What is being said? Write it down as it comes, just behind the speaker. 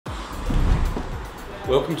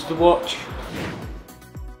Welcome to the watch.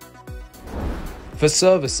 For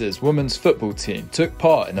Services women's football team took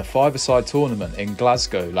part in a five-a-side tournament in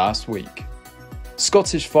Glasgow last week.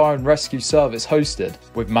 Scottish Fire and Rescue Service hosted,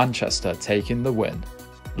 with Manchester taking the win.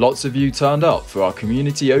 Lots of you turned up for our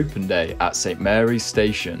Community Open Day at St Mary's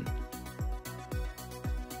Station.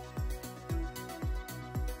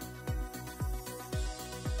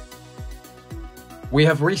 We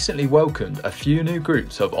have recently welcomed a few new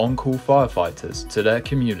groups of on-call firefighters to their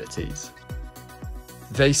communities.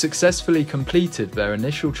 They successfully completed their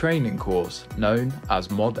initial training course, known as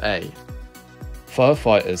Mod A.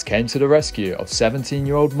 Firefighters came to the rescue of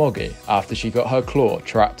 17-year-old Moggy after she got her claw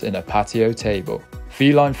trapped in a patio table.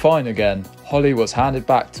 Feline fine again, Holly was handed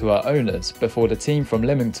back to her owners before the team from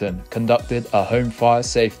Lymington conducted a home fire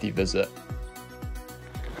safety visit.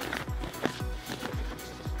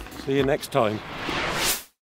 See you next time.